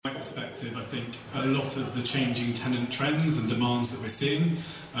perspective, I think a lot of the changing tenant trends and demands that we're seeing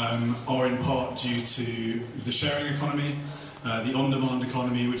are in part due to the sharing economy, the on-demand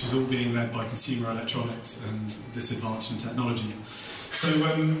economy, which is all being led by consumer electronics and this advance in technology. So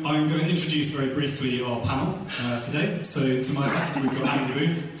I'm going to introduce very briefly our panel today. So to my left, we've got Andy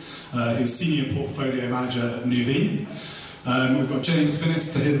Booth, who's Senior Portfolio Manager at Nuveen. We've got James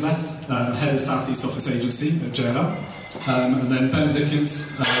Finnis to his left, Head of South East Office Agency at JLL. And then Ben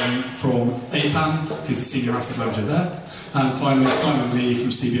Dickens from APAM, he's a Senior Asset Manager there. And finally, Simon Lee from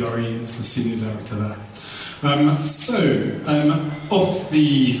CBRE, is the Senior Director there. Off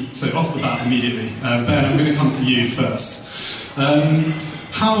the bat immediately, Ben, I'm going to come to you first.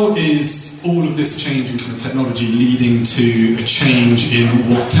 How is all of this change in kind of technology leading to a change in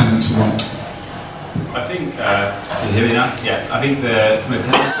what tenants want? I think, can you hear me now? Yeah, I think from a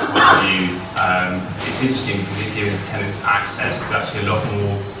tenant point of view, it's interesting because it gives tenants access to actually a lot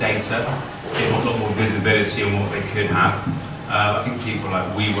more data, a lot more visibility on what they could have. I think people like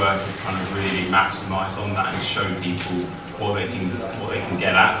WeWork have kind of really maximised on that and shown people what they can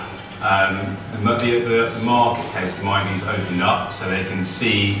get at. The marketplace, in my view, is opened up so they can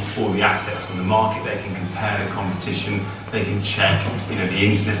see all the assets on the market. They can compare the competition. They can check, the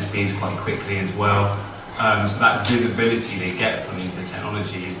internet speeds quite quickly as well. So that visibility they get from the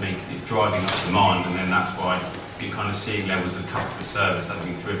technology is driving up demand, and then that's why you're kind of seeing levels of customer service that are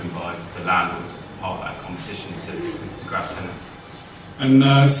being driven by the landlords as part of that competition to grab tenants.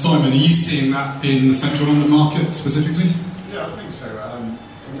 And Simon, are you seeing that in the central London market specifically? Yeah, I think so.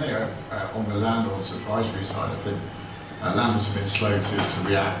 For me, on the landlords advisory side, I think landlords have been slow to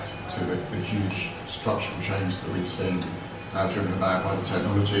react to the huge structural change that we've seen driven about by the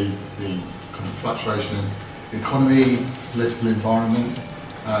technology, the kind of fluctuation in the economy, political environment.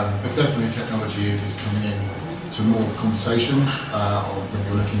 But definitely technology is coming in to more of conversations when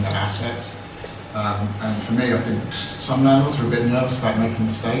you're looking at assets. And for me, I think some landlords are a bit nervous about making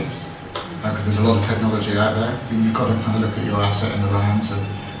mistakes because there's a lot of technology out there. But you've got to kind of look at your asset in the rounds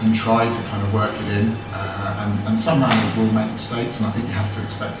and try to kind of work it in. And some landlords will make mistakes, and I think you have to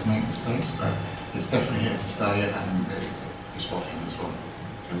expect to make mistakes. But it's definitely here to stay, and it's what tenants want.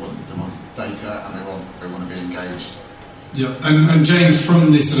 They want data, and they want to be engaged. Yeah, and James,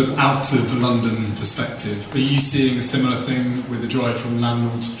 from this sort of out of London perspective, are you seeing a similar thing with the drive from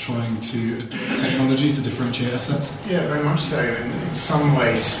landlords trying to adopt technology to differentiate assets? Yeah, very much so. In some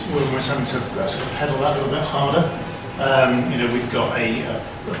ways, we're almost having to sort of pedal that a little bit harder. We've got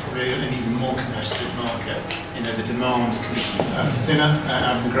probably an even more competitive market. The demand can be thinner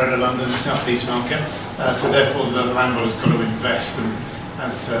out of the Greater London, South East market. So therefore, the landlord has got to invest. And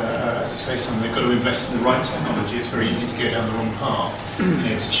as you say, they've got to invest in the right technology. It's very easy to go down the wrong path,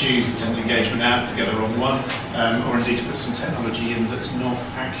 to choose the tenant engagement app to get the wrong one, or indeed to put some technology in that's not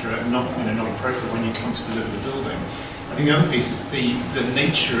accurate, not appropriate when you come to deliver the building. I think the other piece is the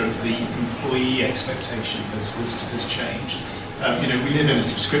nature of the employee expectation has changed. We live in a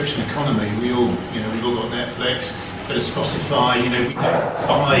subscription economy. We've all got Netflix, bit of Spotify. We don't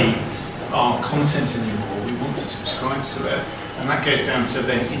buy our content anymore. We want to subscribe to it. And that goes down to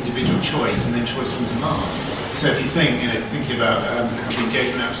then individual choice and then choice on demand. So if you think, thinking about how the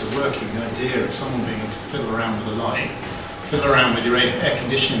engagement apps are working, the idea of someone being able to fiddle around with the light, fiddle around with your air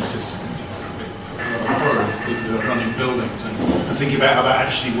conditioning system, horror to people who are running buildings, and think about how that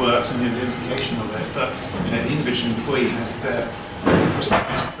actually works and the implication of it. But the individual employee has their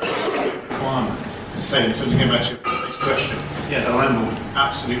precise requirement. So to get back to your next question, the landlord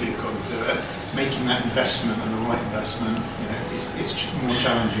absolutely got to do it. Making that investment and the right investment, it's more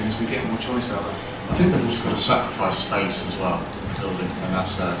challenging as we get more choice out of it. I think they've also got to sacrifice space as well in the building, and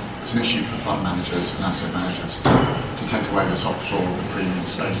it's an issue for fund managers and asset managers to take away the top floor of the premium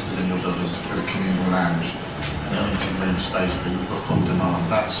space within your building to put a communal lounge and a meeting room space that you book on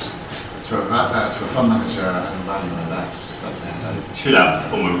demand. That's to a fund manager and a valuer. That's should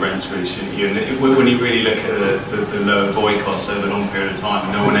outperform a rent, really, shouldn't you? And when you really look at the lower void costs over a long period of time,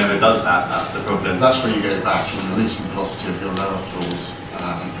 no one ever does that. That's the problem. That's where you go back from the leasing velocity of your lower floors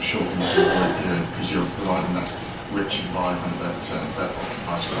and shortening your void period because you're providing that rich environment that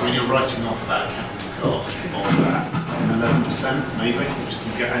occupies. When you're writing off that capital cost of that 11% maybe,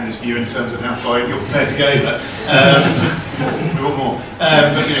 just to get Andy's view in terms of how far you're prepared to go, but we want more.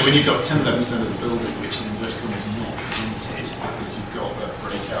 But when you've got 10-11% of the building which is inverted commas not rented because you've got the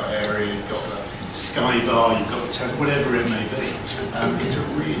breakout area, you've got the sky bar, you've got the tent, whatever it may be, it's a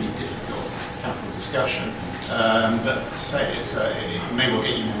really difficult capital discussion. But to say it may well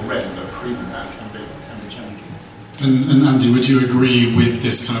get you more rent, but proving that can be challenging. And Andy, would you agree with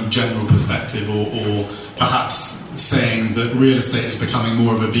this kind of general perspective, or perhaps saying that real estate is becoming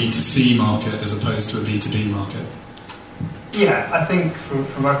more of a B2C market as opposed to a B2B market? Yeah, I think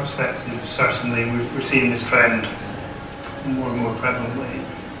from our perspective, certainly we're seeing this trend more and more prevalently.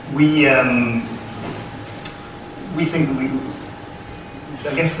 We think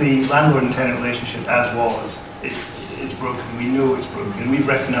that I guess the landlord and tenant relationship as was is broken. We know it's broken. We've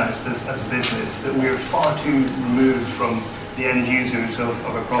recognised as a business that we're far too removed from the end users of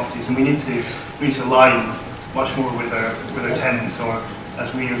our properties, and we need to align much more with our tenants, or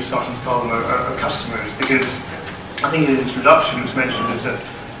as we are starting to call them, our customers, because I think in the introduction it was mentioned there's an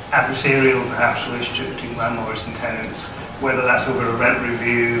adversarial perhaps relationship between landlords and tenants, whether that's over a rent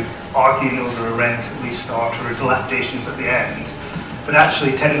review, arguing over a rent at least start, or dilapidations at the end. But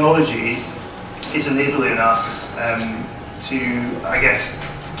actually technology is enabling us to, I guess,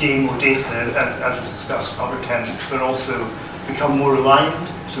 gain more data, as was discussed, other tenants, but also become more aligned.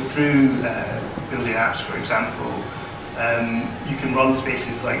 So through building apps, for example, you can run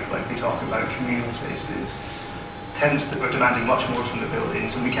spaces like we talk about, communal spaces, tenants that are demanding much more from the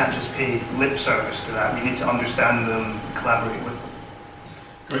buildings, and we can't just pay lip service to that. We need to understand them, collaborate with them.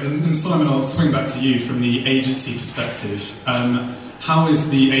 Great, and Simon, I'll swing back to you from the agency perspective. How is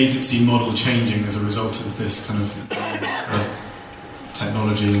the agency model changing as a result of this kind of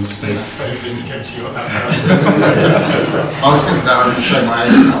technology and space? I was thinking that I would show my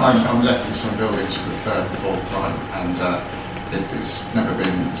age. I'm letting some buildings for the third and fourth time, and it's never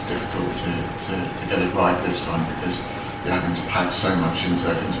been as difficult to get it right this time, because you're having to pack so much into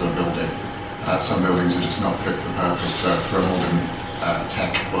a building. Some buildings are just not fit for purpose for a modern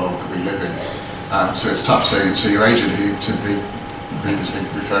tech world that we live in. So it's tough. So your agent, who simply previously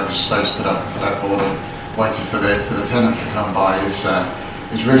refurbished space, put up to that board and waited for the tenant to come by, is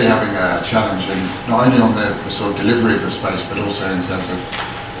really having a challenge, and not only on the sort of delivery of the space, but also in terms of,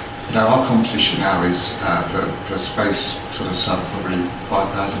 our competition now is for space sort of sub probably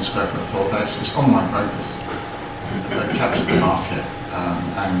 5,000 square foot floor plates. It's online brokers that capture the market,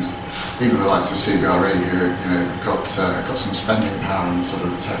 and even the likes of CBRE, who have got some spending power in sort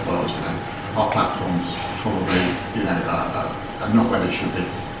of the tech world. Our platforms probably are not where they should be.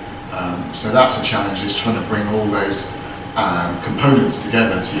 So that's a challenge, is trying to bring all those components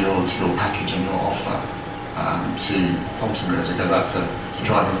together to your package and your offer, to ultimately to go back to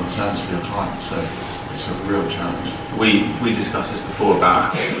driving returns for your clients. So it's a real challenge. We discussed this before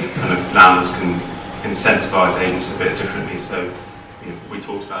about how kind of landlords can incentivise agents a bit differently. So we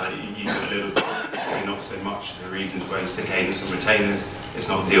talked about it. You do a little bit, not so much the regions where you stick agents and retainers. It's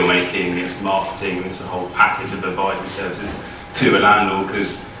not deal making, it's marketing, it's a whole package of advisory services to a landlord,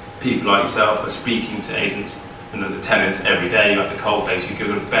 because people like yourself are speaking to agents and the tenants every day. You're at the coalface, you get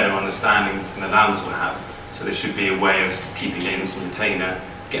a better understanding than the landlords will have. So there should be a way of keeping agents on retainer,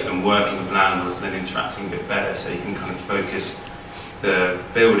 get them working with landlords and then interacting a bit better, so you can kind of focus the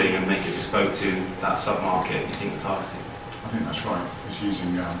building and make it bespoke to that sub-market you think you're targeting. I think that's right. It's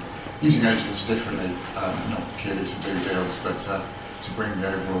using agents differently, not purely to do deals, but to bring the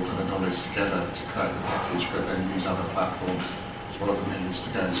overall kind of knowledge together to create the package, but then use other platforms, what other means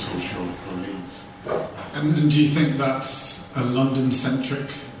to go and source your leads. And do you think that's a London-centric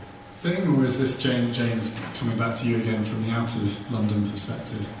thing, or is this James coming back to you again from the out of London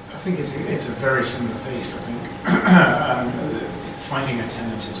perspective? I think it's a very similar piece. I think finding a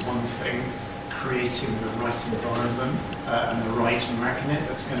tenant is one thing, creating the right environment and the right magnet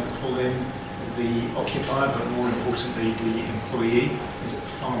that's going to pull in the occupier, but more importantly the employee, is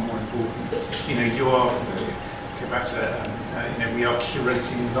far more important. You are, go back to we are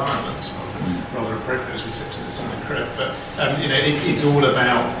curating environments, rather appropriate as we sit to the side of crib, but it's all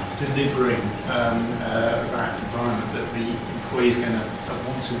about delivering that environment that the employee is going to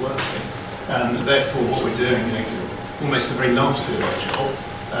want to work in. Therefore, what we're doing, almost the very last bit of our job,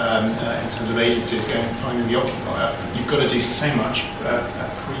 in terms of agencies going and finding the occupier, you've got to do so much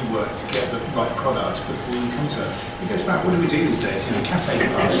pre-work to get the right product before you come to it. It goes back, what do we do these days? Cat A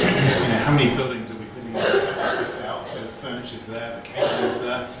plus, how many buildings are we putting fit out, so the furniture's there, the catering's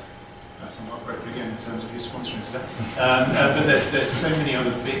there. That's somewhat appropriate again in terms of your sponsoring today. But there's so many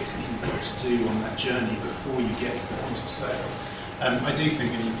other bits that you've got to do on that journey before you get to the point of sale. I do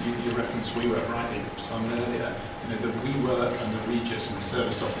think, and you referenced WeWork rightly, Simon, earlier, the WeWork and the Regus and the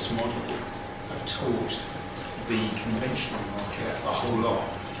serviced office model have taught the conventional market a whole lot.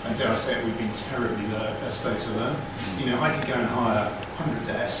 And dare I say it, we've been terribly slow to learn. I could go and hire 100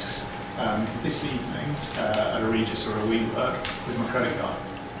 desks this evening at a Regus or a WeWork with my credit card.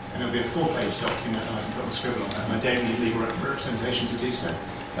 And it'll be a 4-page document, and I can put my scribble on that, and I don't need legal representation to do so.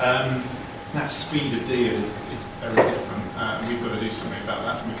 that speed of deal is very different, and we've got to do something about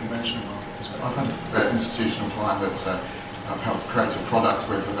that from a conventional market as well. I've had an institutional client that I've helped create a product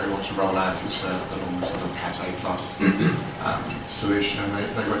with that they want to roll out. It's along the sort of CAS A+ solution, and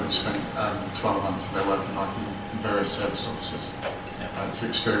they went and spent 12 months of their working life in various serviced offices to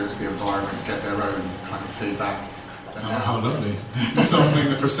experience the environment, get their own kind of feedback. How lovely. Sampling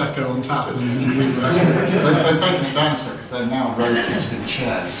the Prosecco on tap. And they've taken advantage of it because they're now road testing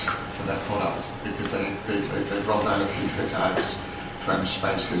chairs for their product, because they've rolled out a few fit-outs, furnished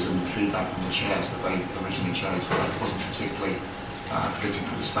spaces, and the feedback on the chairs that they originally chose wasn't particularly fitting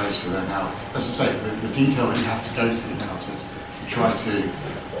for the space. So they're now, as I say, the detail that you have to go to now to try to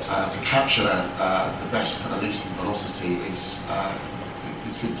capture the best kind of leasing velocity is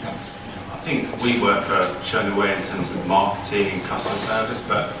intense. I think WeWork are showing the way in terms of marketing and customer service,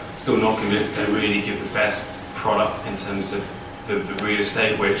 but still not convinced they really give the best product in terms of the real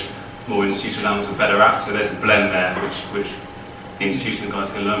estate, which more institutional landlords are better at. So there's a blend there, which the institutional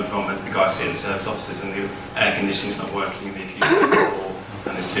guys can learn from, as the guys sit in service offices and the air conditioning's not working in the acute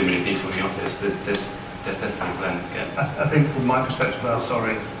and there's too many people in the office. There's definitely a blend to get. I think from my perspective, well,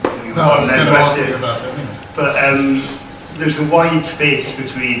 sorry. No, I was going to ask you about it. But there's a wide space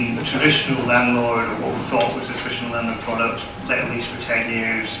between a traditional landlord, or what we thought was a traditional landlord product, let a lease for 10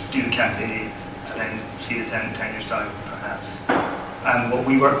 years, do the Cat A, and then see the tenant 10 years time, perhaps. And what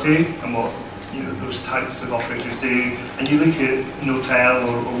WeWork do, and what those types of operators do, and you look at Knotel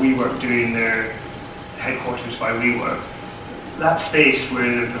or WeWork doing their headquarters by WeWork, that space where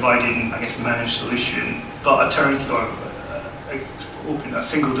they're providing, I guess, a managed solution, but a turnkey or open a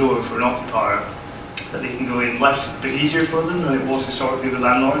single door for an occupier that they can go in. Life's a bit easier for them than it was historically with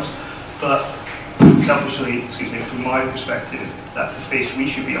landlords, but selfishly, from my perspective, that's the space we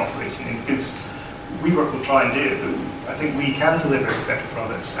should be operating in, because WeWork will try and do it, but I think we can deliver better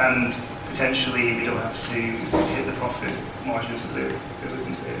products, and potentially we don't have to hit the profit margins that they're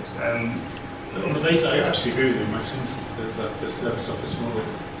looking to hit. I absolutely agree with you. My sense is that the serviced office model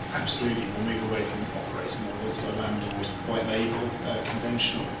absolutely will move away from operating models to a landlord white label,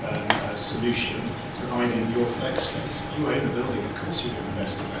 conventional solution, providing your flex space. You own the building, of course you do an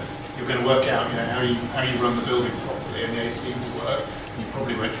investment there. You're going to work out how you run the building properly, and the AC will work. You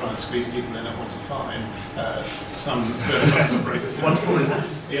probably won't try and squeeze people in at 1 to 5. Some service office operators. 1 to 4.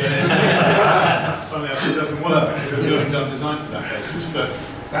 Funny enough, it doesn't work because the buildings aren't designed for that basis. But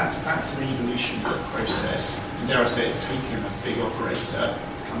that's an evolution process. And dare I say, it's taken a big operator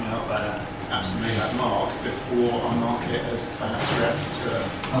to come out there, perhaps made that mark before our market has perhaps reacted to it.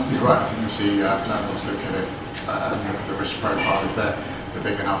 I think you're right. I think you see landlords look at it and look at the risk profile. If they're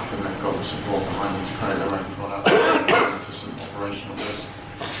big enough and they've got the support behind them to create their own product, into some operational risk.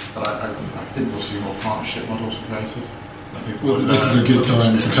 But I think we'll see more partnership models created. Well, this is a good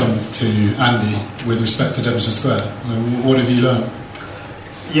time to come to Andy with respect to Devonshire Square. What have you learned?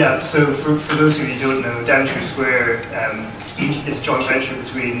 Yeah, so for those of you who don't know, Devonshire Square is a joint venture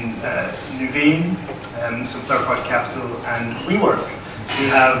between Nuveen, some third-party capital, and WeWork, who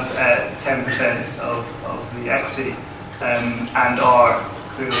have 10% of the equity and are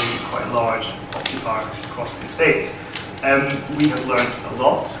clearly quite a large occupier across the estate. We have learned a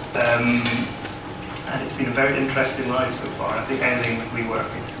lot, and it's been a very interesting ride so far. I think anything with WeWork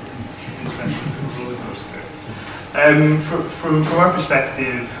is interesting, a roller coaster. From our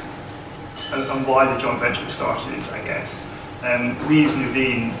perspective, and why the joint venture started, I guess, we as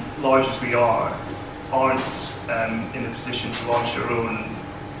Nuveen, large as we are, aren't in a position to launch our own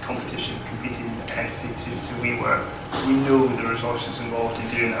competing entity to WeWork. We know the resources involved in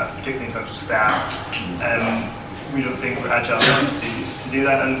doing that, particularly in terms of staff. We don't think we're agile enough to do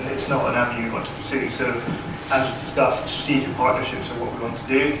that, and it's not an avenue we want to pursue. So, as discussed, strategic partnerships are what we want to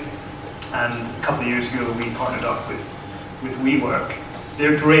do. And a couple of years ago, we partnered up with WeWork.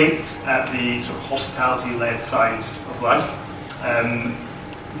 They're great at the sort of hospitality-led side of life.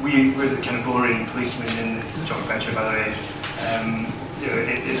 We're the kind of boring policemen in this joint venture, by the way.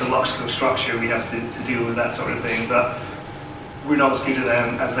 It's a Luxco structure. We have to deal with that sort of thing, but we're not as good at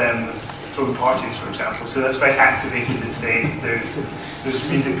them as them with throwing parties, for example. So that's very activated estate. There's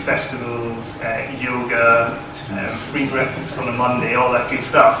music festivals, yoga, free breakfast on a Monday, all that good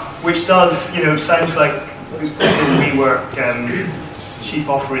stuff. Which does, sounds like WeWork cheap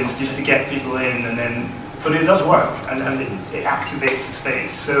offerings just to get people in, but it does work, and it activates the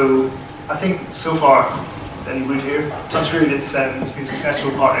space. So I think so far, any wood here, touch wood, it's been a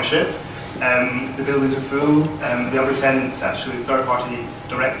successful partnership. The buildings are full. The other tenants, actually, third-party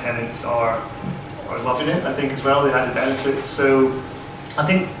direct tenants, are loving it, I think, as well. They added benefits. So I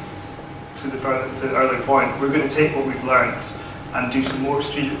think, to the earlier point, we're going to take what we've learned and do some more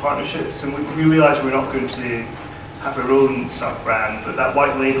strategic partnerships. And we realise we're not going to have our own sub-brand, but that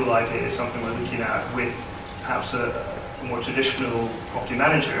white label idea is something we're looking at with perhaps a more traditional property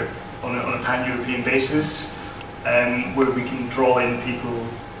manager on a pan-European basis, where we can draw in people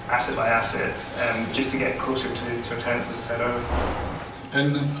asset by asset, just to get closer to our tenants, as I said earlier.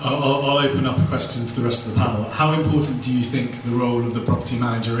 And I'll open up a question to the rest of the panel. How important do you think the role of the property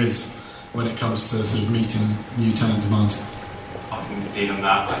manager is when it comes to sort of meeting new tenant demands? I can lead on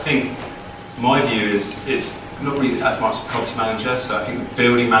that. I think my view is it's not really as much a property manager, so I think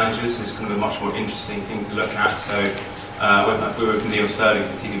building managers is kind of a much more interesting thing to look at. So we were with Neil Sterling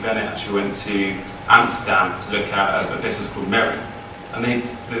and TV Bennett actually went to Amsterdam to look at a business called Merry. And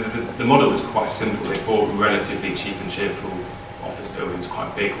the model was quite simple. They bought relatively cheap and cheerful office buildings,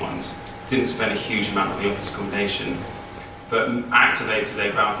 quite big ones. Didn't spend a huge amount on the office accommodation, but activated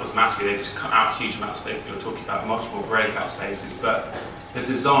their ground floors massively. They just cut out huge amounts of space. They were talking about much more breakout spaces, but the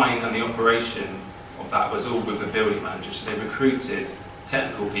design and the operation of that was all with the building manager. So they recruited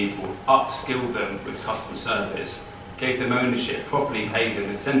technical people, upskilled them with customer service, gave them ownership, properly paid them,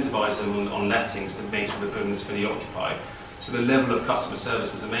 incentivised them on lettings to make sure the building was fully occupied. So the level of customer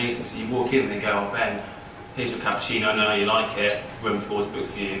service was amazing. So you walk in and they go, "Oh Ben, here's your cappuccino, I know how you like it, room 4's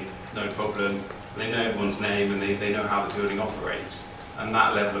booked for you, no problem." They know everyone's name and they know how the building operates. And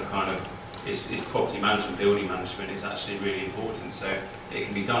that level of kind of is property management, building management is actually really important. So it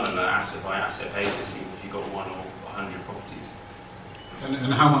can be done on an asset by asset basis, even if you've got 1 or 100 properties.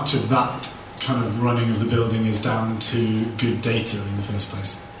 And how much of that kind of running of the building is down to good data in the first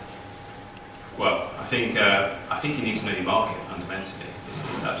place? Well, I think you need to know your market fundamentally.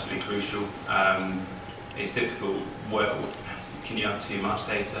 It's absolutely crucial. It's difficult. Can you have too much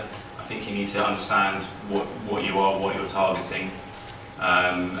data? I think you need to understand what you are, what you're targeting,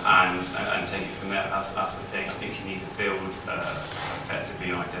 and take it from there. That's the thing. I think you need to build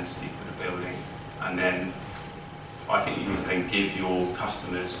effectively an identity for the building, and then I think you need to then give your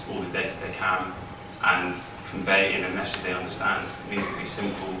customers all the data they can and convey it in a message they understand. It needs to be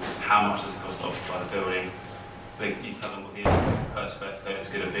simple. How much does it cost to occupy the building? You tell them what the per square foot is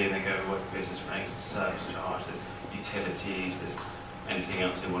going to be, and they go, what's the business rates, there's service charge, there's utilities, there's anything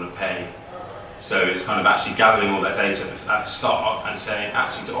else they want to pay. So it's kind of actually gathering all that data at the start and saying,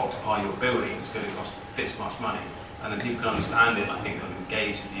 actually, to occupy your building, it's going to cost this much money. And then people can understand it. I think they'll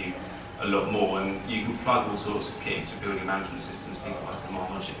engage with you a lot more. And you can plug all sorts of kit into building management systems. People like Demand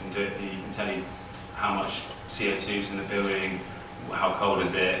Logic can do it for you. You can tell you how much CO2 is in the building, how cold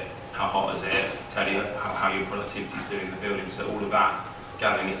is it, how hot is it, tell you how your productivity is doing in the building. So all of that,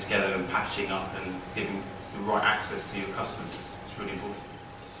 gathering it together and packaging up and giving the right access to your customers is really important.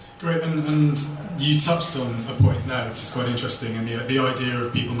 Great, and you touched on a point now which is quite interesting, and the idea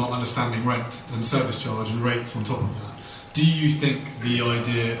of people not understanding rent and service charge and rates on top of that. Do you think the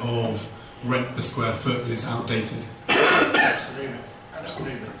idea of rent per square foot is outdated? Absolutely,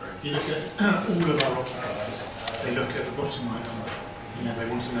 absolutely. If you look at all of our occupiers, they look at the bottom line number. You know, they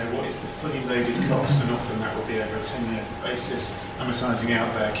want to know what is the fully loaded cost, and often that will be over a 10-year basis, amortising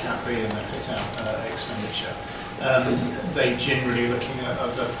out their Cat B and their fit-out expenditure. They generally looking at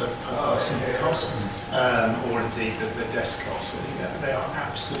the per person cost, or indeed the desk cost. So, they are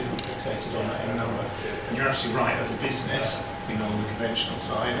absolutely fixated on that number. And you're absolutely right. As a business, you know, on the conventional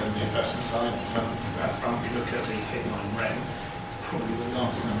side and the investment side, up front, we look at the headline rent. It's probably the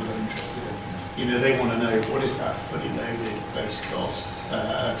last number they're interested in. You know, they want to know what is that fully loaded base cost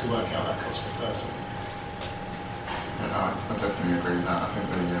to work out that cost per person. Yeah, I definitely agree with that. I think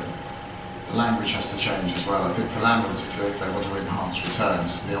the language has to change as well. I think for landlords, if they want to enhance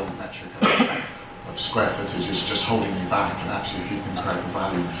returns, the old metric of square footage is just holding you back. And actually, if you can create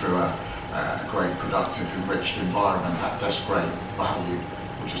value through a great, productive, enriched environment, that's great value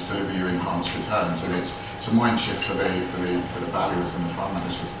will just deliver you enhanced returns. And it's a mind shift for the valuers and the fund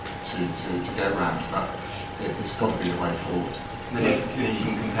managers to get around. But it's got to be the way forward. And then you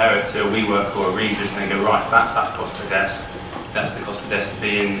can compare it to a WeWork or a Regis, and they go, right, that's that cost per desk. That's the cost per desk to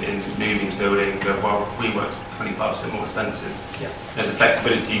be in Nuving's building. Well, WeWork's 25% more expensive. Yeah. There's a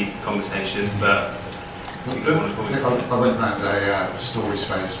flexibility conversation, but I went around a storage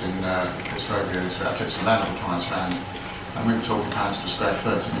space in Fitzrovia this week. I took some landlord clients around, and we were talking pounds per square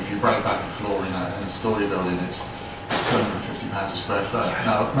foot. And if you break back the floor in a story building, it's £250 a square foot.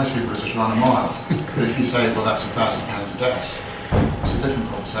 Now, most people just run a mile. But if you say, well, that's £1,000 a desk, it's a different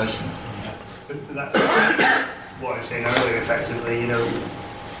conversation. Yeah. But that's what I was saying earlier, effectively, you know,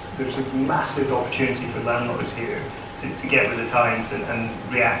 there's a massive opportunity for landlords here to get with the times and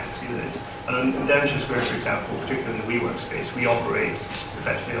react to this. And in Devonshire Square, for example, particularly in the WeWork space, we operate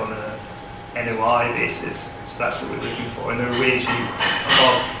effectively on a NOI basis. So that's what we're looking for. And there are ways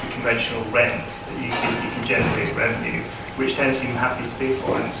above the conventional rent that you can generate revenue, which tenants seem happy to pay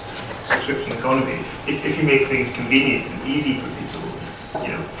for in this subscription economy. If you make things convenient and easy for people,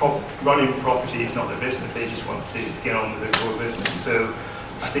 running property is not their business. They just want to get on with their core business. So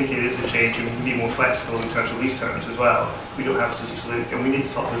I think it is a change, and we can be more flexible in terms of lease terms as well. We don't have to just look, and we need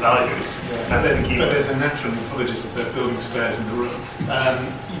to talk to the valuers. But there's a natural apologist of the building surveyors in the room.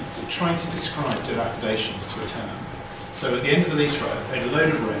 Trying to describe dilapidations to a tenant. So at the end of the lease rate, I paid a load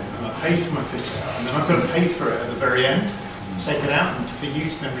of rent, and I paid for my fit out, and then I've got to pay for it at the very end, to take it out and for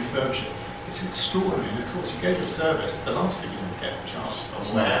use and then refurbish it. It's extraordinary, and of course you go to a service, the last thing you're going to get charged on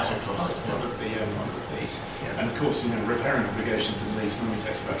the way out is part of the piece. Yeah. And of course, repairing obligations in the lease normally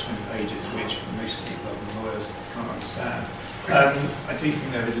takes about 20 pages, which most people, other than lawyers, can't understand. I do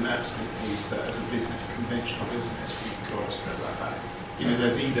think there is an absolute piece that, as a business, conventional business, we can go and strip that back.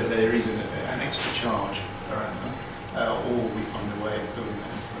 There is an extra charge per annum, or we find a way of building that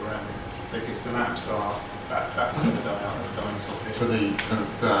into the rent, because the maps are that's going to die out as a dying socket. So the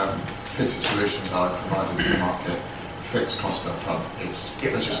fitted solutions are provided in the market. Fixed cost up front is,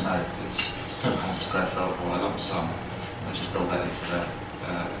 let's just know, it's £10 a square foot or a lump sum, and they just build that into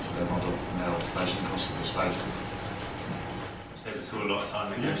their model and their occupation cost of the space. Saves us all a lot of time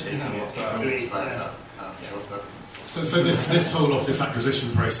negotiating it. So this whole office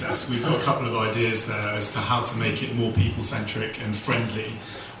acquisition process, we've got a couple of ideas there as to how to make it more people-centric and friendly.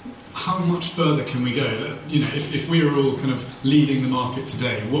 How much further can we go? If we were all kind of leading the market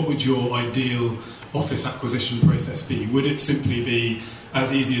today, what would your ideal office acquisition process be? Would it simply be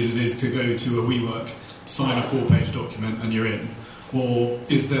as easy as it is to go to a WeWork, sign a 4-page document and you're in? Or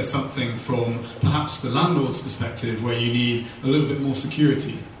is there something from perhaps the landlord's perspective where you need a little bit more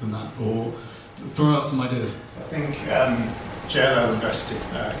security than that? Or throw out some ideas. I think JLL invested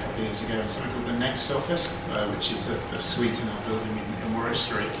a couple of years ago in something called the Next Office, which is a suite in our building in Warwick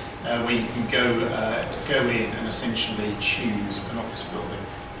Street, where you can go in and essentially choose an office building.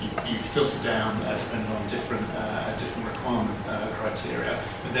 You filter down depending on different requirement criteria,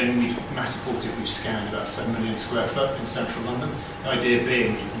 but then we've Matterported, we've scanned about 7 million square foot in central London. The idea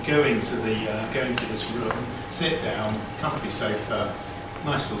being you can go into this room, sit down, comfy sofa,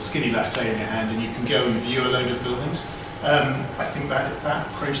 nice little skinny latte in your hand, and you can go and view a load of buildings. I think that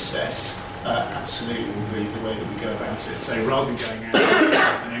process absolutely will be the way that we go about it. So rather than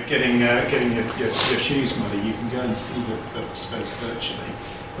going out, getting your shoes muddy, you can go and see the space virtually.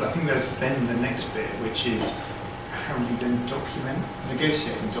 But I think there's then the next bit, which is how you then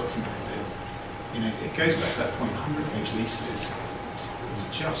negotiate and document a deal. It goes back to that point, 100-page leases.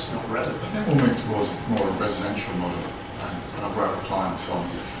 It's just not relevant. We'll move towards more of a residential model, and I've worked with clients on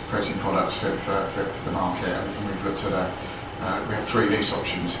creating products fit for the market, and we've looked at we have 3 lease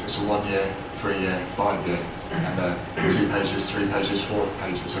options. It's a 1-year, 3-year, 5-year, and they're 2 pages, 3 pages, 4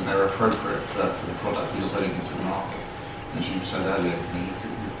 pages, and they're appropriate for the product you're putting into the market. As you said earlier,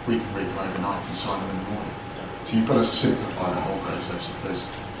 we can read them overnight and sign them in the morning. So you've got to simplify the whole process. If there's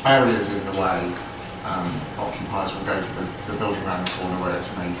barriers in the way, occupiers will go to the building around the corner where it's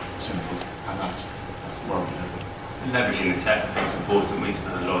made simple, and that's the world we live in. Leveraging the tech, I think, is important. We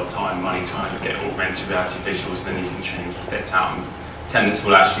spend a lot of time, money trying to get augmented reality visuals, and then you can change the fit out, and tenants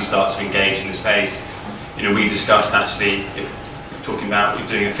will actually start to engage in the space. We discussed actually, if talking about you're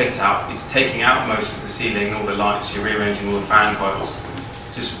doing a fit out, it's taking out most of the ceiling, all the lights, you're rearranging all the fan coils,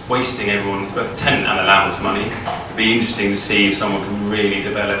 just wasting everyone's, both the tenant and the landlord's money. It'd be interesting to see if someone can really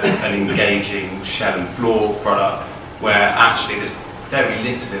develop an engaging shell and floor product where actually there's very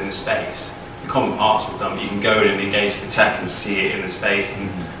little in the space. The common parts are done, but you can go in and engage with tech and see it in the space and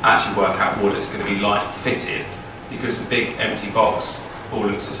actually work out what it's going to be like fitted, because the big empty box all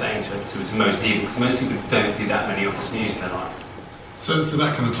looks the same to most people, because most people don't do that many office moves in their life. So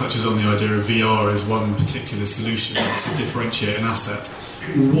that kind of touches on the idea of VR as one particular solution to differentiate an asset.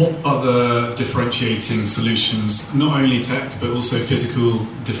 What other differentiating solutions, not only tech but also physical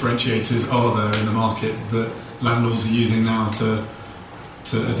differentiators, are there in the market that landlords are using now to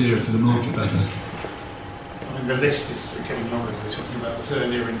adhere to the market better? I mean, the list is getting longer. We were talking about this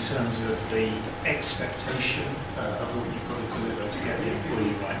earlier in terms of the expectation of what you've got to deliver to get the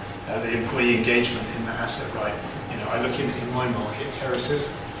employee right, the employee engagement in that asset right. I look in my market,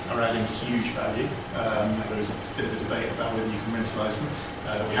 terraces are adding huge value. There is a bit of a debate about whether you can rentalise them.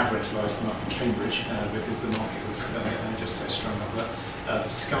 We have rentalised them up in Cambridge because the market was just so strong up there. The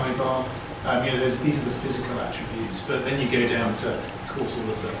Sky Bar, these are the physical attributes, but then you go down to, of course, all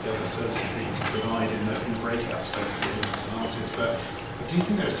of the other services that you can provide in the breakout space that you're looking for artists. But I do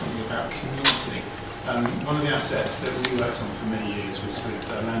think there is something about community One of the assets that we worked on for many years was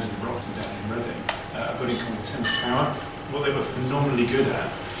with Landon and Brockton down in Reading, a building called Thames Tower. What they were phenomenally good at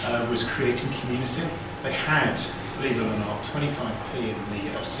was creating community. They had, believe it or not, 25p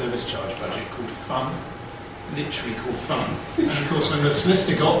in the service charge budget called fun, literally called fun. And of course, when the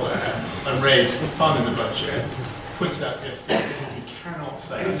solicitor got there and read fun in the budget, pointed out to the FD, he cannot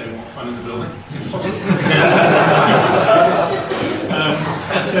say I don't want fun in the building. It's impossible.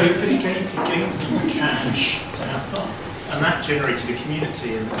 So he gave them cash to have fun. And that generated a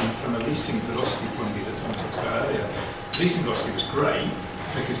community, and from a leasing velocity point of view that someone talked about earlier, leasing velocity was great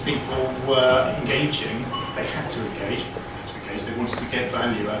because people were engaging, they had to engage, they wanted to get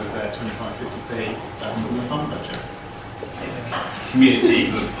value out of their 25-50p from the fund budget.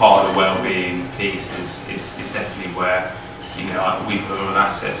 Community part of the well-being piece is definitely where, you know, we've got a lot of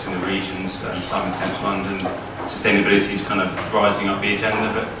assets in the regions, some in central London. Sustainability is kind of rising up the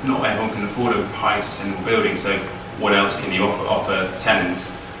agenda, but not everyone can afford a highly sustainable building, so what else can you offer tenants?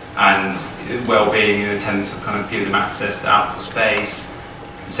 And well-being and the tenants have kind of given them access to outdoor space,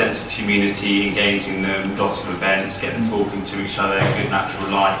 sense of community, engaging them, lots of events, get them talking to each other, good natural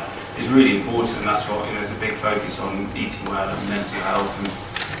light is really important, and that's what, you know, there's a big focus on eating well and mental health,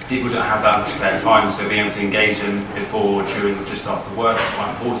 and people don't have that much spare time, so being able to engage them before, during, or just after work is quite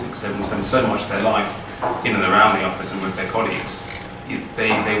important because everyone spends so much of their life in and around the office and with their colleagues.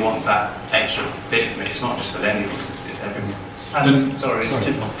 They want that extra bit from it. It's not just millennials, it's everyone. And sorry,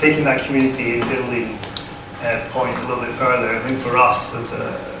 just taking that community and building point a little bit further, I think for us as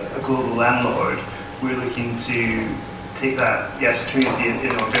a global landlord, we're looking to take that, yes, community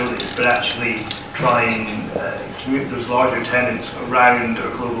in our buildings, but actually try and commute those larger tenants around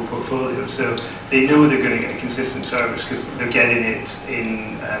our global portfolio. So they know they're going to get a consistent service because they're getting it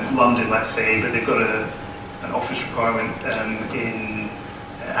in London, let's say, but they've got an office requirement in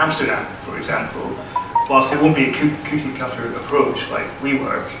Amsterdam, for example. Whilst there won't be a cookie cutter approach like we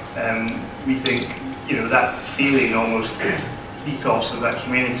work, we think, you know, that feeling, almost the ethos of that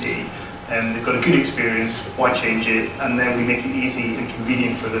community, they've got a good experience, why change it? And then we make it easy and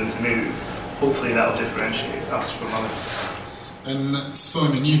convenient for them to move. Hopefully that'll differentiate us from others. And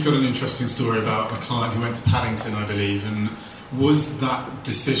Simon, you've got an interesting story about a client who went to Paddington, I believe, and was that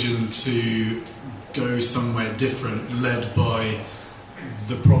decision to go somewhere different led by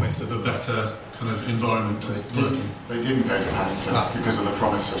the promise of a better kind of environment to work in? They didn't go to Paddington because of the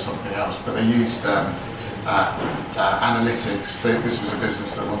promise of something else, but they used analytics. This was a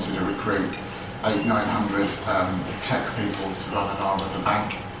business that wanted to recruit 800-900 tech people to run an arm of the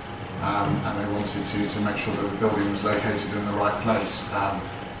bank, and they wanted to make sure that the building was located in the right place.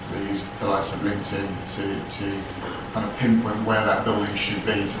 So they used the likes of LinkedIn to kind of pinpoint where that building should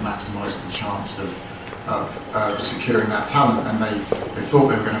be to maximise the chance of securing that talent. And they thought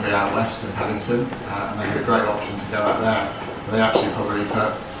they were going to be out west in Paddington, and they had a great option to go out there. But they actually probably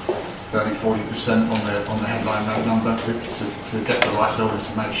put 30-40% on the headline rate number to get the right building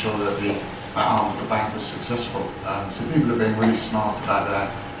to make sure that that arm of the bank was successful. So people are being really smart about their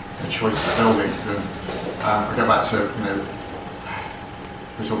choice of buildings. And I go back to, you know,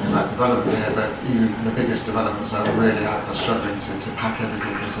 we're talking about development here, but even the biggest developments are really are struggling to pack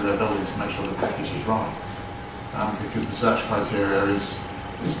everything into their buildings to make sure the package is right. Because the search criteria is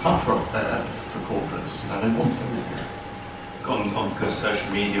tough for corporates. You know, they want everything. On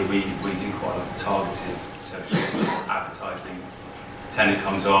social media, we do quite a lot of targeted social advertising. Tenant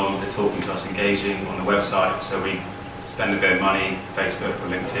comes on, they're talking to us, engaging on the website, so we spend a bit of money, Facebook or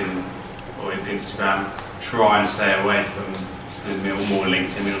LinkedIn or Instagram, try and stay away from more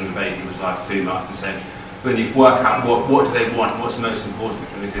LinkedIn. We don't invade people's lives too much, and say, when you work out what do they want, what's most important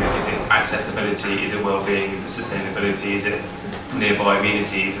for them, is it accessibility, is it well-being, is it sustainability, is it nearby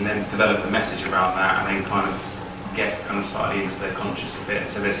amenities, and then develop a message around that, and then kind of get kind of slightly into their conscious a bit,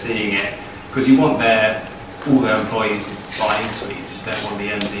 so they're seeing it, because you want all their employees to buy into it. You just don't want the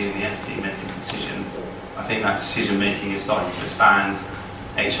MD and the FD making the decision. I think that decision making is starting to expand.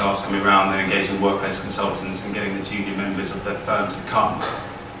 HR's coming around, they're engaging workplace consultants and getting the junior members of their firms to come.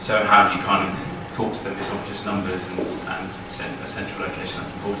 So how do you kind of talk to them? It's not just numbers and a central location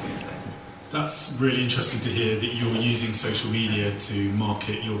that's important these days. That's really interesting to hear that you're using social media to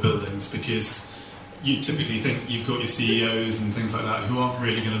market your buildings, because you typically think you've got your CEOs and things like that who aren't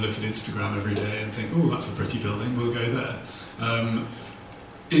really going to look at Instagram every day and think, oh, that's a pretty building, we'll go there.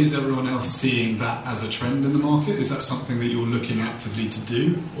 Is everyone else seeing that as a trend in the market? Is that something that you're looking actively to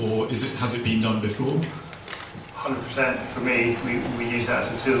do, or has it been done before? 100% for me. We use that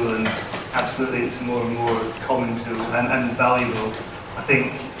as a tool, and absolutely it's a more and more common tool and valuable. I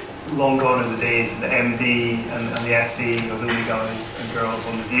think long gone are the days that the MD and the FD are the only guys and girls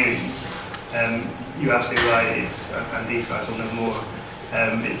on the viewings. you're absolutely right. And these guys will know more.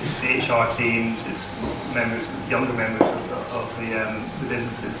 It's the HR teams, it's younger members of the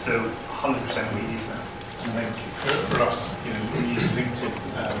businesses. So 100% we use that. And I think for us, we use LinkedIn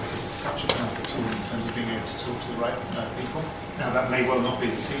because it's such a powerful tool in terms of being able to talk to the right people. Now that may well not be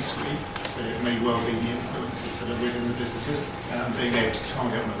the C-suite, but it may well be the influencers that are within the businesses. Being able to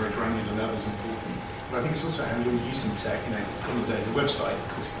target on a very granular level is important. But I think it's also how you're using tech. From the days of website, of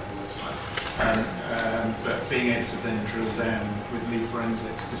course you have a website. But being able to then drill down with lead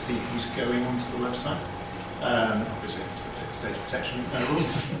forensics to see who's going onto the website. Obviously, it's data protection rules.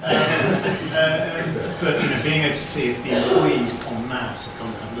 But being able to see if the employees en masse have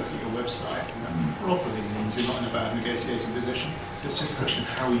gone to have a look at your website, and that probably means you're not in a bad negotiating position. So it's just a question of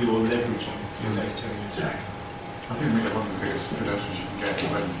how you're leveraging your data and your tech. I think one of the biggest credentials you can get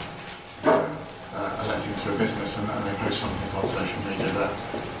when a letting to a business and they post something on social media that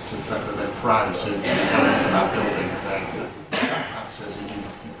to the fact that they're proud to go into that building and that says that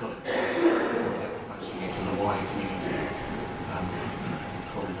you've got it promoting it to the wider community.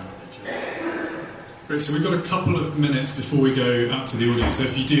 Probably done a picture. Great, so we've got a couple of minutes before we go out to the audience, so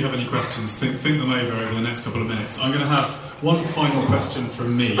if you do have any questions, think them over the next couple of minutes. I'm going to have one final question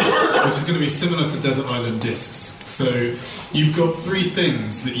from me, which is going to be similar to Desert Island Discs. So you've got 3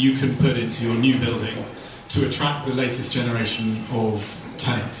 things that you can put into your new building to attract the latest generation of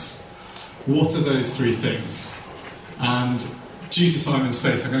tenants. What are those 3 things? And due to Simon's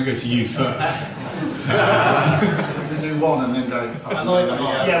face, I'm going to go to you first. To do one and then go. I like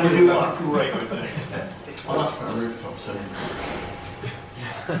that. Yeah, we'll do that. That's a great idea. I'd like to put a rooftop soon.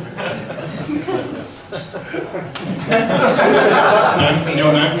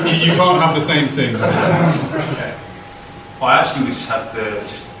 You're next. You can't have the same thing. Okay. I actually would just have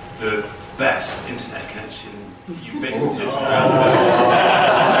the best internet connection ubiquitous around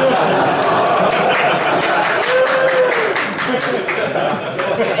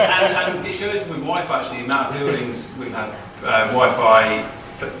and it goes with Wi-Fi actually. The amount of buildings we've had Wi-Fi,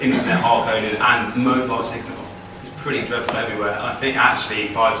 internet hard-coded and mobile signal is pretty dreadful everywhere. And I think actually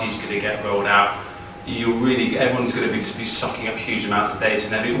 5G is going to get rolled out. Everyone's going to just be sucking up huge amounts of data,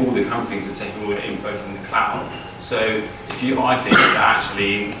 and all the companies are taking all the info from the cloud. So I think that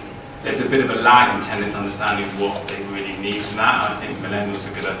actually there's a bit of a lag in tenants understanding what they really need from that. And I think millennials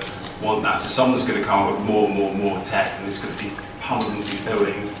are going to want that. So someone's going to come up with more tech, and it's going to be pumped into these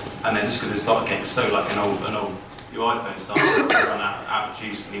buildings, and they're just going to start getting so like an old your iPhone starts to run out of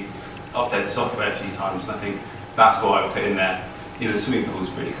juice when you update the software a few times. And I think that's what I would put in there. The swimming pool is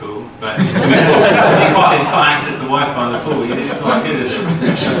pretty cool, but you can't access the Wi-Fi in the pool. It's not good, is it?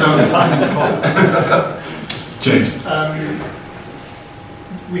 James.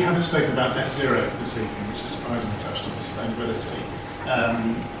 We haven't spoken about net zero this evening, which is surprisingly touched on sustainability.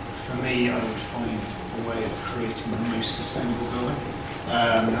 For me, I would find a way of creating the most sustainable building.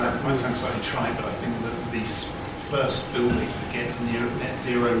 It might sound slightly trite, but I think that the first building that gets net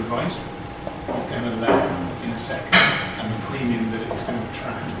zero right is going to land in a second, and the premium that it's going to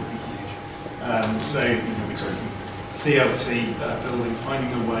attract will be huge. So we're talking CLT building,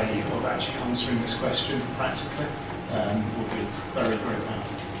 finding a way of actually answering this question practically will be very, very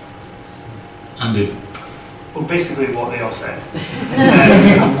powerful. Andy. Well, basically what they all said.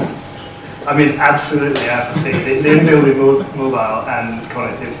 I mean, absolutely, I have to say, the in-building mobile and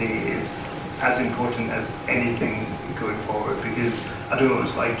connectivity is as important as anything going forward, because I don't know what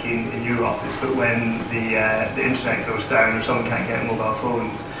it's like in your office, but when the internet goes down or someone can't get a mobile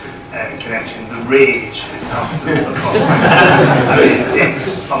phone connection, the rage is absolutely across my I mean, it's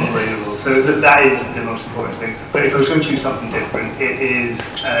unbelievable. So that is the most important thing. But if I was going to choose something different, it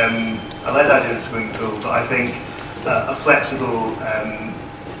is, I like that in the swimming pool, but I think a flexible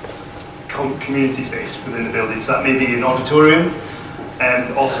community space within the building. So that may be an auditorium,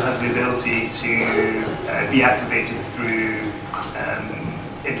 and also has the ability to be activated through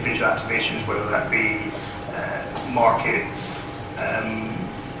individual activations, whether that be markets,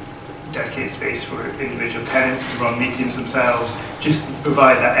 dedicated space for individual tenants to run meetings themselves, just to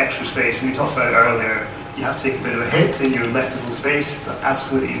provide that extra space. And we talked about it earlier, you have to take a bit of a hit in your lettable space, but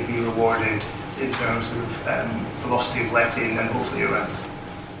absolutely you'll be rewarded in terms of velocity of letting and hopefully your rents.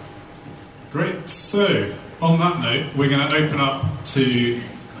 Great. So, on that note, we're going to open up to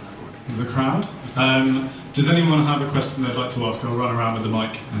the crowd. Does anyone have a question they'd like to ask? I'll run around with the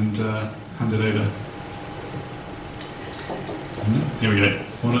mic and hand it over. Here we go.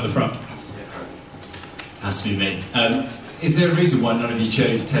 One at the front. Has to be me. Is there a reason why none of you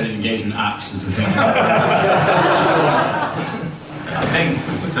chose tenant engagement apps as the thing? I think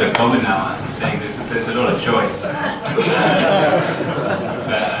it's so common now, that's the thing. There's a lot of choice.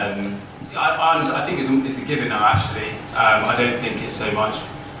 I think Give it no, actually. I don't think it's so much,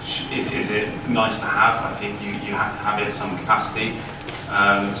 is it nice to have? I think you have to have it at some capacity.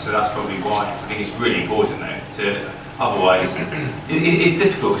 So that's probably why. I think it's really important though, otherwise, it's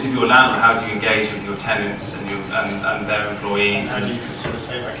difficult because if you're a landlord, how do you engage with your tenants and their employees? How do you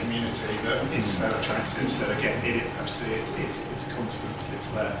facilitate that community that is so attractive? So again, absolutely, it's a constant, it's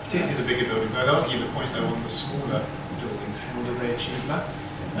there. Particularly the bigger buildings. I'd argue the point though on the smaller buildings, how do they achieve that?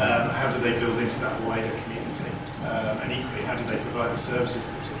 How do they build into that wider community? And equally, how do they provide the services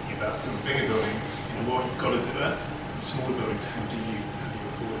that we're talking about? So the bigger building, what you've got to do it. The smaller buildings, how do you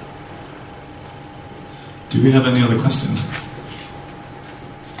afford it? Do we have any other questions?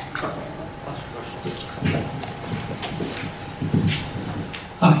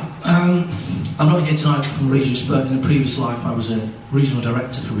 Hi, I'm not here tonight from Regis, but in a previous life I was a regional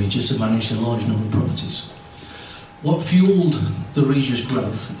director for Regis and managed a large number of properties. What fueled the Regis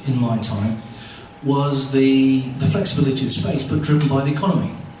growth in my time was the flexibility of the space, but driven by the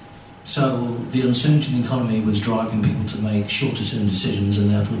economy. So the uncertainty in the economy was driving people to make shorter-term decisions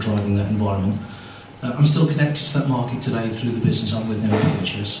and therefore driving that environment. I'm still connected to that market today through the business I'm with now,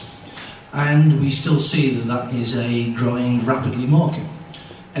 PHS. And we still see that that is a growing rapidly market.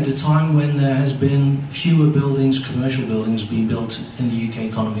 At a time when there has been fewer buildings, commercial buildings being built in the UK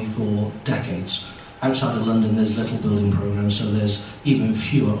economy for decades. Outside of London there's little building programs, so there's even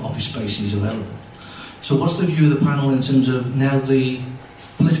fewer office spaces available. So what's the view of the panel in terms of now the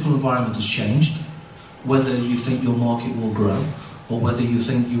political environment has changed, whether you think your market will grow or whether you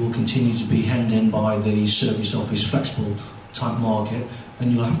think you will continue to be hemmed in by the service office flexible type market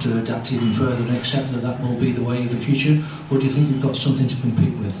and you'll have to adapt even further and accept that that will be the way of the future, or do you think you've got something to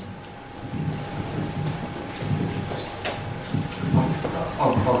compete with?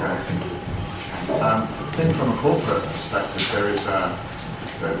 I'll go. I think from a corporate perspective there is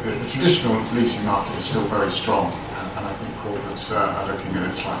the traditional leasing market is still very strong. And I think corporates are looking at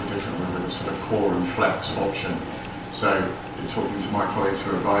it slightly differently with a sort of core and flex option. So, in talking to my colleagues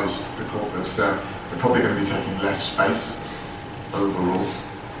who advise the corporates, they're probably going to be taking less space overall,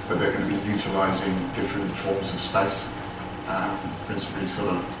 but they're going to be utilising different forms of space, principally sort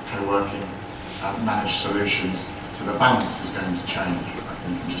of co-working, managed solutions. So the balance is going to change, I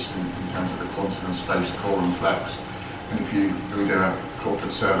think, just in terms of the quantum of space, core and flex. And if we do a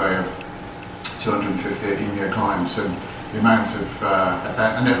corporate survey of 250 EMEA clients, and the amount of,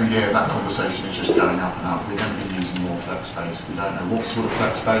 and every year that conversation is just going up and up. We're going to be using more flex space. We don't know what sort of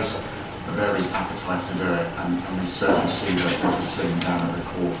flex space, but there is appetite to do it, and we certainly see that there's a slimming down of the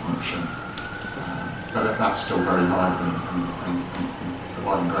core function. But that's still very live and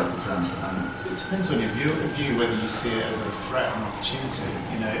providing great returns for landlords. It depends on your view whether you see it as a threat or an opportunity.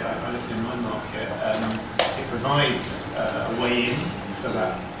 I look in my market, it provides a way in for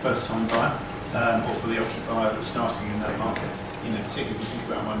that first-time buyer. Or for the occupier that's starting in that market. Particularly if you think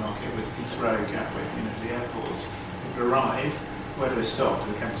about my market with Heathrow, Gatwick, the airports, people arrive, where do they stop?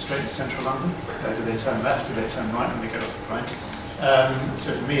 Do they come straight to central London? Do they turn left? Do they turn right when they get off the plane?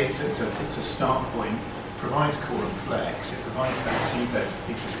 So for me, it's a start point. It provides core and flex. It provides that seabed for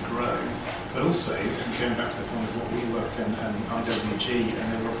people to grow. But also, going back to the point of what we work and IWG and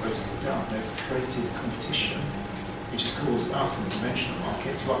their operators have done, they've created competition, which has caused us in the conventional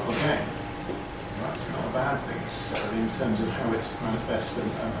market to up our game. That's not a bad thing necessarily in terms of how it's manifest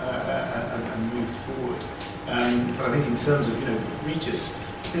and moved forward. But I think in terms of, Regis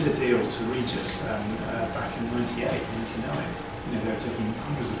did a deal to Regis back in 98, 99. They were taking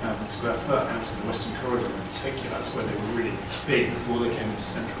hundreds of thousands of square foot out to the Western Corridor in particular. That's where they were really big before they came into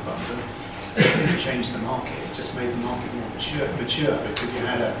central London. It didn't change the market, it just made the market more mature because you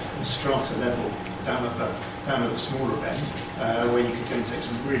had a strata level down at the smaller end where you could go and take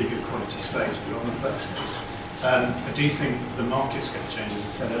some really good quality space, but on the flex space. I do think the market's going to change, as I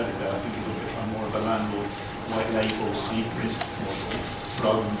said earlier, though. I think it will become more of a landlord white label hybrid model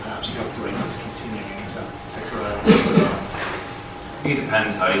rather than perhaps the operators continuing to grow. It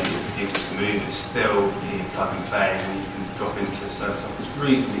depends how easy it is for people to move. It's still plug and play, and you can drop into a service office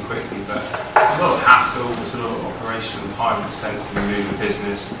reasonably quickly, but there's a lot of hassle, there's a lot of operational time and expense to move a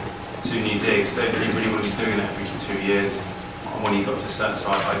business to new digs. So do you really want to be doing that every 2 years? When you got to a certain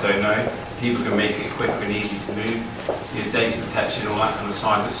site, I don't know. People can make it quick and easy to move. Data protection, all that kind of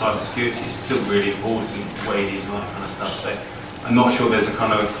side, but cyber security is still really important, waiting and all that kind of stuff. So I'm not sure there's a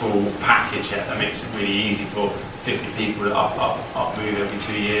kind of full package yet that makes it really easy for 50 people to up move every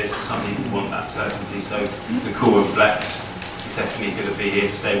 2 years. Some people want that certainty, so the core and flex is definitely going to be here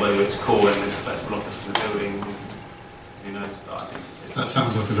to stay, whether it's core and there's a flexible office in the building. Who knows? But I think That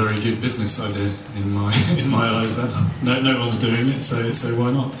sounds like a very good business idea in my eyes. Then no one's doing it, so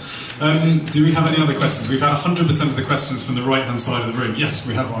why not? Do we have any other questions? We've had 100% of the questions from the right-hand side of the room. Yes,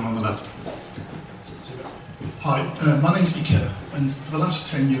 we have one on the left. Hi, my name's Ike, and for the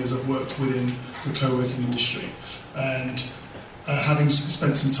last 10 years I've worked within the co-working industry, and having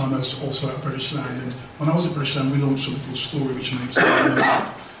spent some time also at British Land, and when I was at British Land we launched something called Story, which makes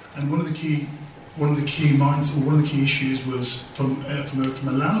and one of the key issues was from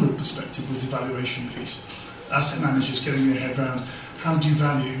a landlord perspective was the valuation piece. Asset managers getting their head around how do you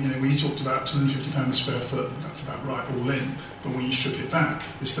value, we talked about £250 a square foot, that's about right all in, but when you strip it back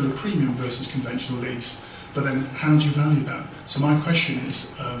there's still a premium versus conventional lease. But then, how do you value that? So my question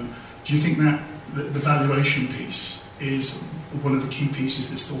is, do you think that the valuation piece is one of the key pieces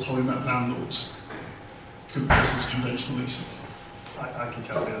that's still holding back landlords versus conventional leasing? I can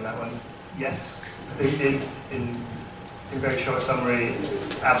jump in on that one. Yes, I think in very short summary,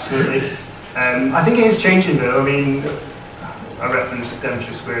 absolutely. I think it is changing though. I mean, I reference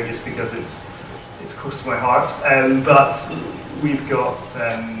Devonshire Square just because it's close to my heart, but we've got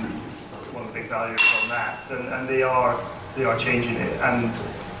big values on that, and they are changing it, and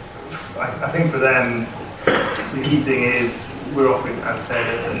I think for them the key thing is we're offering, as I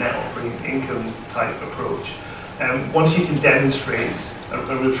said, a net operating income type approach. Once you can demonstrate a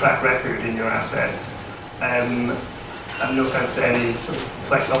real track record in your asset, and no offence to any sort of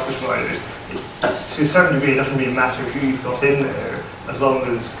flex office providers, to a certain degree it doesn't really matter who you've got in there as long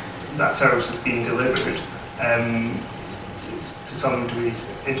as that service is being delivered. To some degree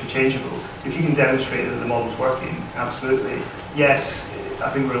interchangeable. If you can demonstrate that the model's working, absolutely. Yes, I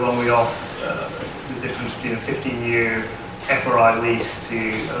think we're a long way off the difference between a 15-year FRI lease to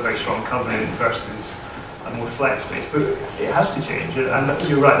a very strong covenant versus a more flex base, but it has to change, and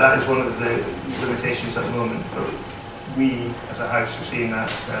you're right, that is one of the limitations at the moment, but we as a house are seeing that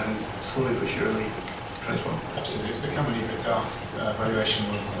slowly but surely transform. Absolutely, it's become an EBITDA valuation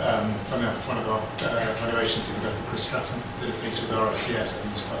model. Funny enough, one of our valuations team, Chris Stratton, did a piece with RICS and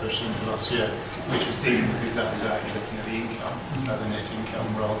was published in the last year, which was dealing with exactly that. You're looking at the income, the net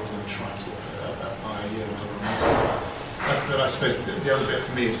income, rather than trying to apply a yield or a multiplier. But I suppose the other bit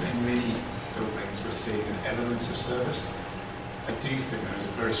for me is in many buildings we're seeing an element of service. I do think there is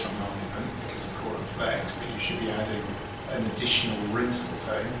a very strong argument because of core and flex that you should be adding an additional rental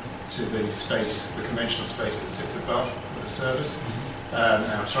tone to the space, the conventional space that sits above the service.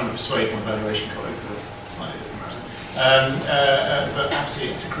 Now I'm trying to persuade my valuation colleagues that that's slightly different reason. But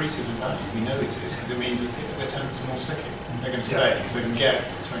absolutely it's accretive in value. We know it is because it means that the tenants are more sticky. They're going to stay because they can get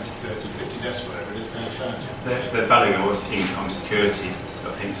 20, 30, 50 desks, whatever it is, downstairs. They're valuing also income security.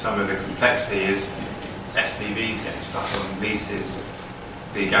 I think some of the complexity is SPVs getting stuck on leases.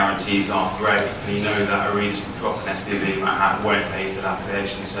 The guarantees aren't great, and you know that a Regis will drop an SPV won't pay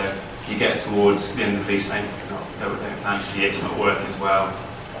dilapidation. So if you get towards the end of the lease length, don't fancy it, it's not working as well,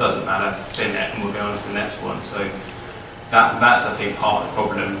 doesn't matter, bin it and we'll go on to the next one. So that's I think part of the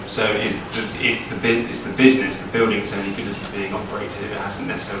problem. So it's the business, the building's only good as it's being operated. It hasn't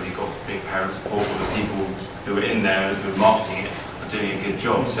necessarily got big parent support, or the people who are in there who are marketing it are doing a good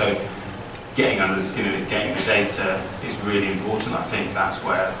job. So getting under the skin of it, getting the data is really important. I think that's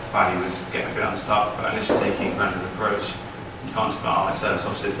where value is getting a bit unstuck. But unless you're taking a granular approach, you can't just buy service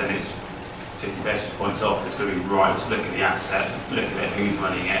offices, then it's 50 basis points off. It's going to be right, let's look at the asset, look at it, who's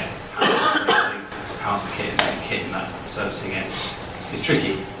running it, how's the kit, is the kit and that servicing it. It's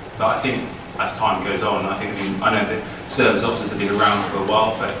tricky, but I think as time goes on, I know that service offices have been around for a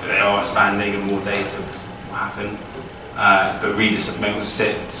while, but they are expanding and more data will happen. But Regis at the moment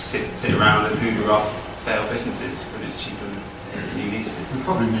sit around and hoover up failed businesses when it's cheaper than taking new leases. We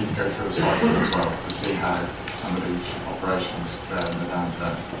probably need to go through a cycle as well to see how some of these operations fare in the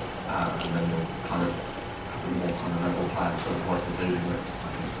downturn, and then we'll kind of have a more kind of level plan for what we're dealing with.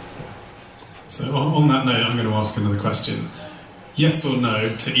 So on that note, I'm going to ask another question. Yes or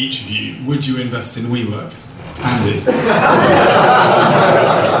no to each of you, would you invest in WeWork? Andy?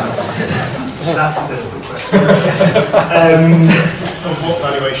 That's a difficult question. Of what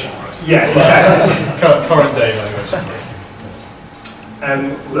valuation price? Yeah, exactly. Current day valuation price.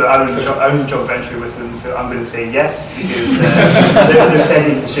 Look, I'm in a joint venture with them, so I'm going to say yes, because they're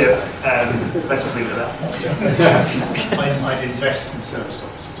steadying the ship. Let's just leave it at that. I'd invest in service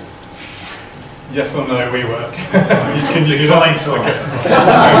offices. Yes or no, WeWork? Can you decline to answer?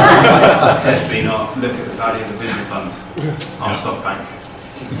 Definitely not. Look at the value of the business fund, our SoftBank.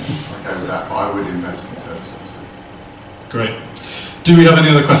 Okay, with that, I would invest in service offices. Great. Do we have any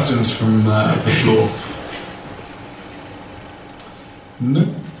other questions from the floor? No?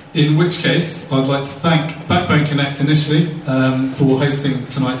 In which case, I'd like to thank Backbone Connect initially for hosting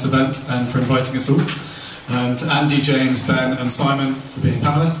tonight's event and for inviting us all. To Andy, James, Ben and Simon for being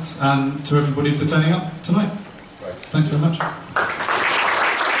panellists, and to everybody for turning up tonight. Thanks very much.